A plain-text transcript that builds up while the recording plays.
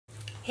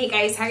Hey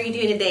guys, how are you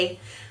doing today?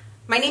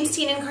 My name's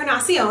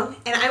Encarnacion,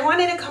 and I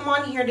wanted to come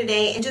on here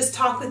today and just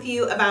talk with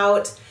you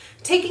about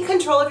taking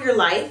control of your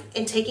life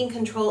and taking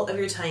control of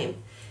your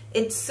time.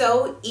 It's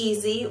so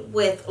easy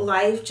with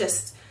life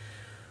just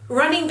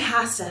running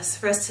past us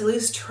for us to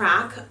lose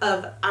track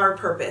of our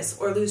purpose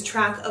or lose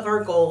track of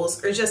our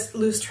goals or just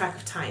lose track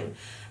of time.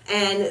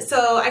 And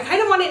so I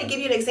kind of wanted to give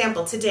you an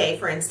example today.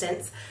 For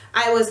instance,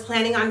 I was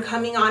planning on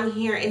coming on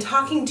here and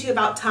talking to you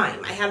about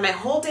time. I had my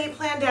whole day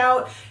planned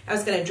out. I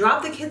was going to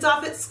drop the kids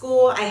off at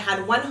school. I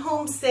had one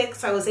home sick,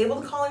 so I was able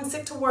to call in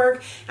sick to work.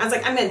 And I was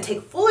like, I'm going to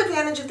take full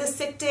advantage of this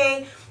sick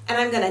day, and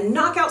I'm going to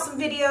knock out some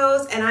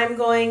videos, and I'm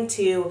going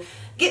to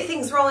get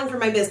things rolling for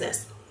my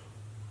business.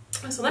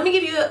 So let me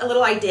give you a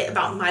little idea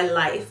about my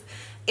life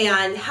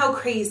and how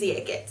crazy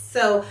it gets.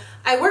 So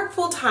I work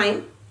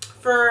full-time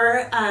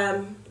for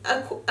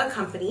a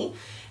company,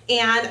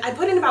 and I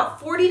put in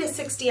about 40 to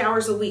 60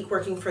 hours a week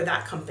working for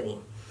that company.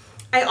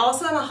 I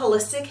also am a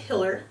holistic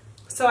healer,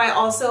 so I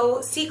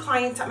also see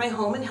clients at my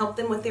home and help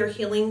them with their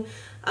healing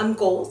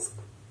goals.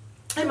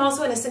 I'm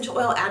also an essential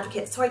oil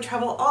advocate, so I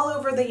travel all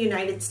over the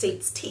United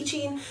States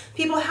teaching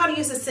people how to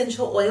use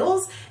essential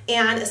oils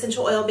and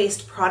essential oil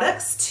based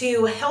products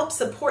to help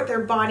support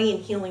their body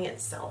and healing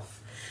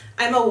itself.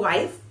 I'm a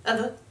wife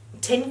of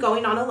 10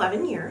 going on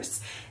 11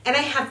 years, and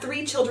I have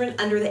 3 children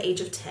under the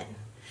age of 10.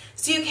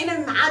 So you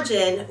can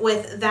imagine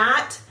with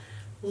that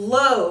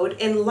load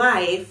in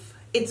life,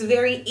 it's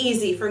very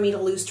easy for me to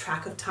lose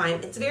track of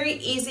time. It's very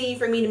easy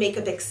for me to make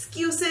up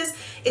excuses.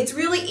 It's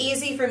really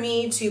easy for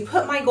me to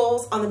put my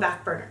goals on the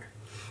back burner.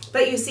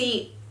 But you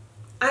see,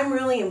 I'm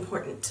really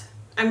important.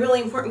 I'm really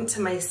important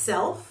to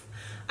myself.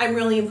 I'm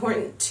really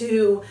important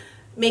to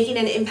making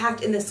an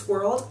impact in this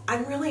world.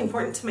 I'm really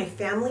important to my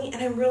family,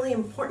 and I'm really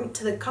important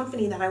to the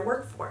company that I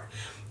work for.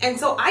 And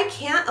so I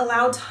can't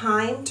allow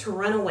time to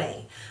run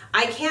away.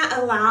 I can't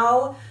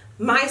allow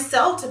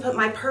myself to put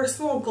my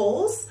personal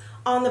goals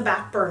on the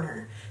back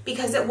burner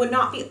because it would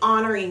not be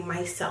honoring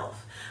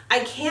myself. I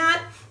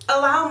can't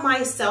allow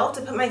myself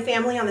to put my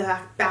family on the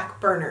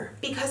back burner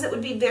because it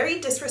would be very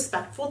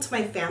disrespectful to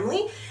my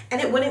family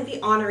and it wouldn't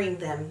be honoring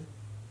them.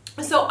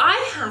 So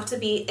I have to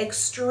be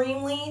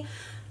extremely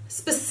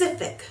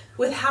specific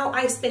with how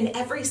I spend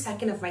every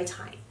second of my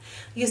time.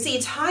 You see,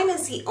 time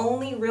is the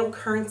only real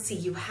currency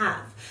you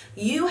have.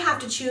 You have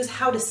to choose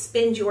how to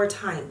spend your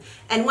time.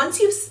 And once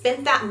you've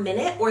spent that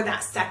minute or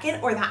that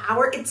second or that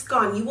hour, it's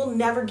gone. You will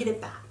never get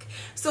it back.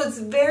 So it's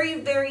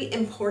very, very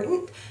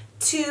important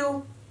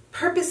to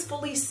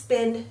purposefully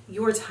spend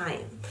your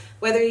time.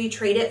 Whether you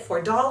trade it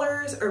for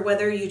dollars or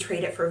whether you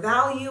trade it for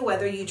value,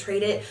 whether you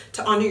trade it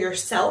to honor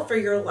yourself or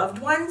your loved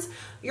ones,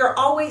 you're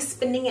always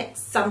spending it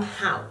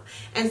somehow.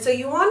 And so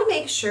you want to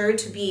make sure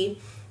to be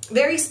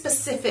very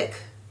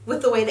specific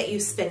with the way that you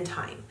spend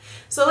time.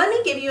 So let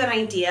me give you an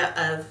idea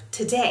of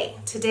today.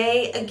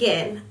 Today,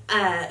 again,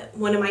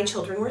 one of my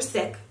children were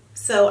sick.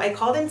 So I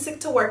called in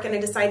sick to work and I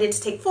decided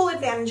to take full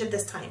advantage of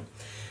this time.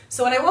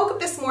 So when I woke up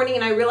this morning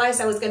and I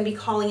realized I was going to be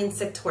calling in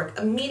sick to work,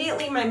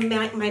 immediately my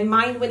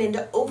mind went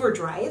into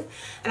overdrive.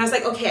 And I was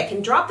like, okay, I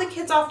can drop the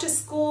kids off to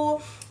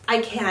school.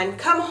 I can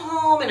come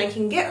home and I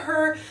can get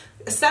her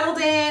settled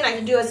in. I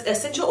can do an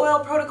essential oil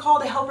protocol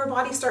to help her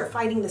body start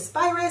fighting this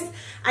virus.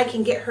 I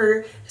can get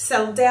her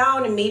settled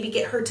down and maybe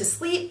get her to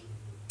sleep.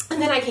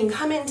 And then I can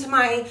come into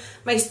my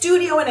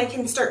studio and I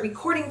can start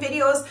recording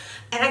videos,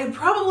 and I could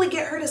probably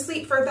get her to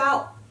sleep for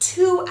about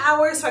 2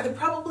 hours. So I could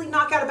probably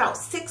knock out about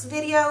 6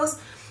 videos.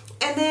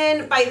 And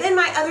then by then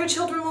my other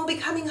children will be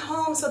coming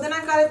home. So then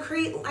I've got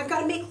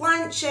to make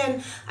lunch,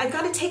 and I've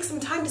got to take some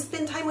time to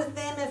spend time with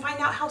them and find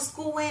out how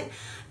school went.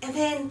 And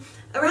then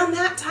around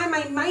that time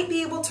I might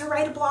be able to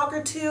write a blog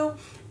or 2.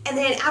 And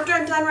then after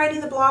I'm done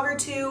writing the blog or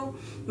 2,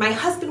 my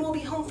husband will be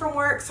home from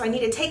work. So I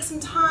need to take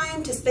some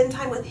time to spend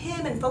time with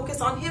him and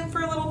focus on him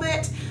for a little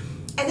bit.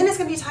 And then it's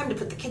going to be time to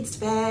put the kids to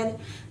bed.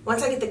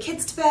 Once I get the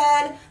kids to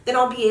bed, then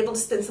I'll be able to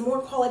spend some more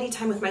quality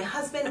time with my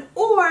husband,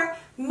 or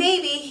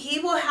maybe he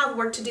will have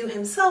work to do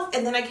himself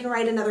and then I can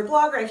write another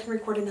blog or I can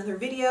record another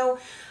video.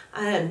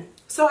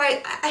 So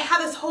I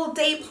have this whole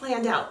day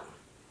planned out.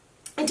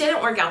 It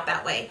didn't work out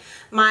that way.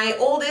 My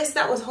oldest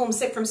that was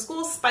homesick from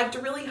school spiked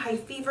a really high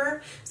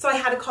fever, so I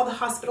had to call the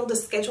hospital to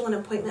schedule an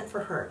appointment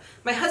for her.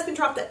 My husband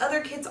dropped the other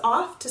kids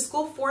off to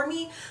school for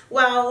me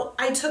while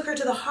I took her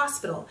to the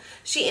hospital.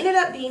 She ended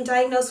up being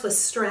diagnosed with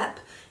strep,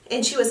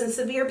 and she was in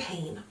severe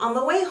pain. On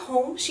the way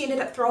home, she ended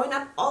up throwing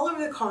up all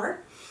over the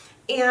car,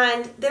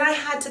 and then I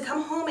had to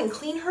come home and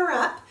clean her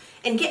up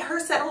and get her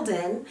settled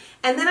in,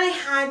 and then I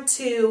had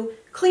to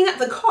clean up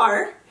the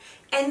car.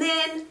 And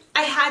then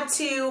I had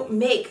to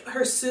make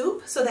her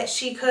soup so that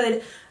she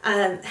could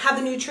have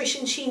the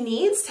nutrition she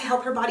needs to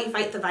help her body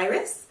fight the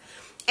virus.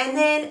 And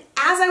then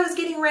as I was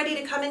getting ready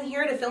to come in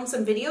here to film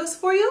some videos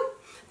for you,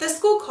 the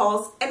school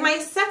calls and my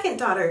second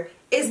daughter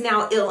is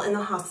now ill in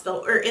the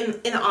hospital or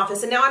in the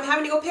office. And now I'm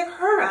having to go pick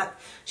her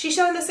up. She's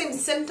showing the same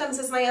symptoms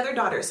as my other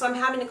daughter. So I'm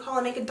having to call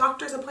and make a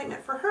doctor's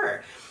appointment for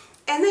her.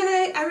 And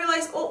then I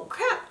realized, oh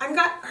crap,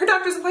 her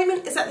doctor's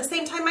appointment is at the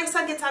same time my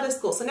son gets out of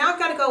school. So now I've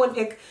got to go and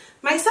pick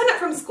my son up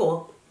from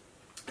school.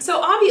 So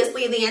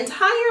obviously the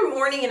entire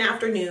morning and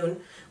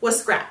afternoon was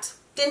scrapped.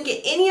 Didn't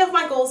get any of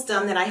my goals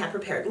done that I had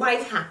prepared.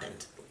 Life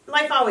happened.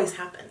 Life always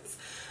happens.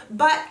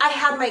 But I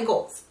had my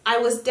goals. I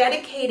was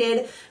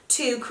dedicated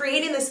to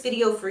creating this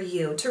video for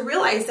you to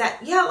realize that,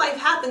 yeah, life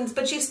happens,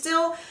 but you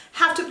still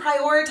have to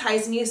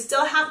prioritize and you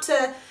still have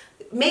to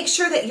make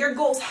sure that your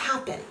goals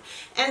happen.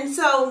 And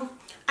so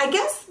I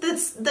guess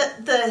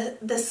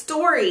the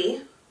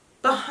story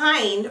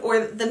behind,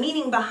 or the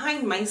meaning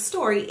behind my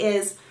story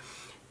is,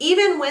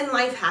 even when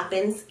life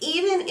happens,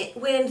 even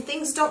when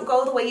things don't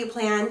go the way you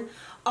plan,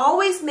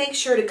 always make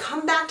sure to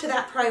come back to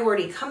that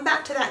priority, come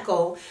back to that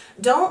goal.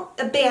 Don't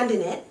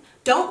abandon it.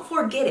 Don't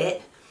forget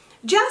it.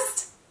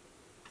 Just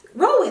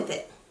roll with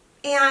it.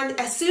 And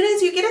as soon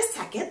as you get a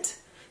second,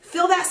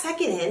 fill that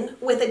second in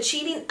with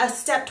achieving a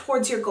step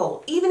towards your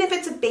goal. Even if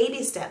it's a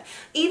baby step.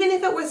 Even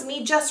if it was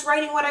me just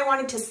writing what I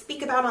wanted to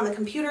speak about on the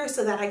computer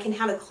so that I can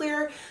have a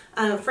clear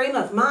frame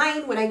of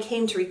mind when I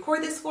came to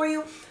record this for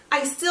you,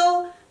 I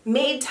still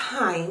made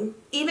time,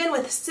 even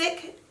with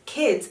sick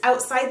kids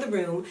outside the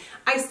room,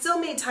 I still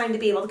made time to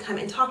be able to come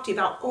and talk to you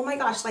about, oh my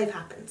gosh, life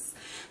happens.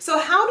 So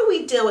how do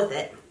we deal with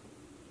it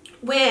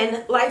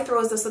when life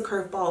throws us a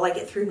curveball like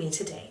it threw me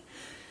today?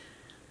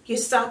 You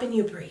stop and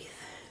you breathe.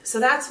 So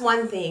that's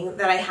one thing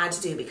that I had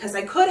to do, because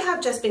I could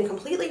have just been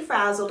completely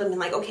frazzled and been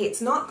like, okay, it's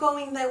not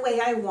going the way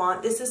I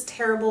want. This is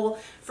terrible.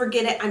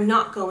 Forget it. I'm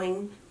not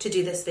going to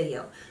do this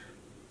video.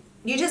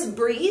 You just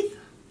breathe.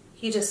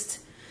 You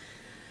just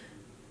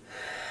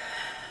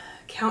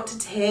count to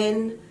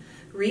 10,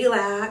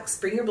 relax,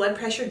 bring your blood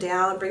pressure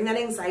down, bring that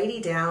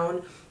anxiety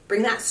down,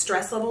 bring that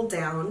stress level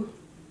down,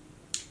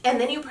 and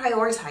then you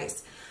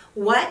prioritize.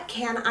 What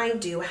can I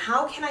do?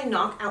 How can I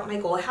knock out my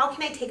goal? How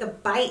can I take a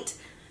bite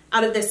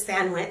out of this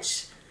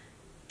sandwich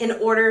in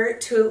order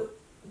to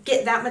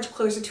get that much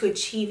closer to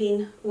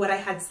achieving what I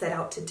had set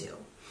out to do?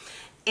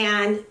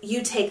 And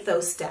you take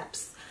those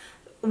steps.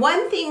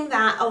 One thing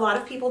that a lot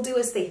of people do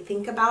is they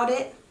think about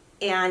it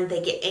and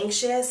they get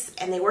anxious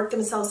and they work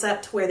themselves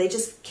up to where they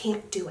just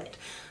can't do it.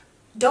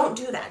 Don't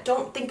do that.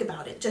 Don't think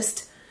about it.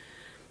 Just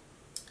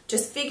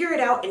figure it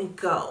out and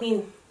go. I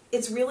mean,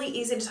 it's really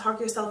easy to talk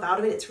yourself out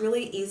of it. It's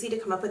really easy to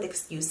come up with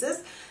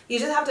excuses. You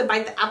just have to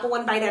bite the apple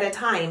one bite at a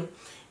time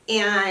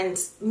and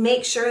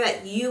make sure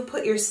that you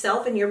put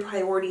yourself and your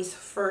priorities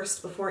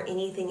first before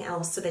anything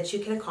else so that you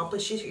can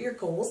accomplish your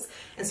goals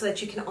and so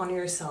that you can honor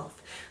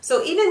yourself.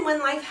 So even when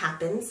life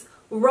happens,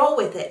 roll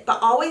with it,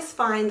 but always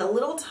find the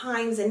little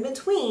times in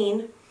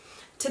between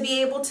to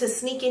be able to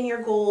sneak in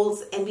your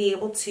goals and be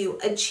able to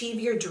achieve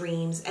your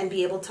dreams and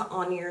be able to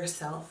honor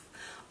yourself.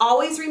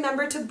 Always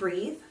remember to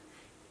breathe.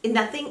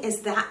 Nothing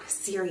is that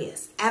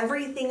serious.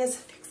 Everything is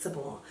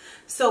fixable.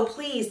 So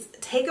please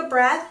take a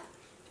breath,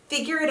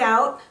 figure it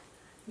out,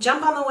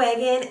 jump on the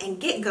wagon and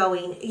get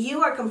going.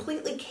 You are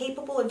completely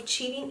capable of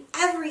achieving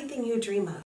everything you dream of.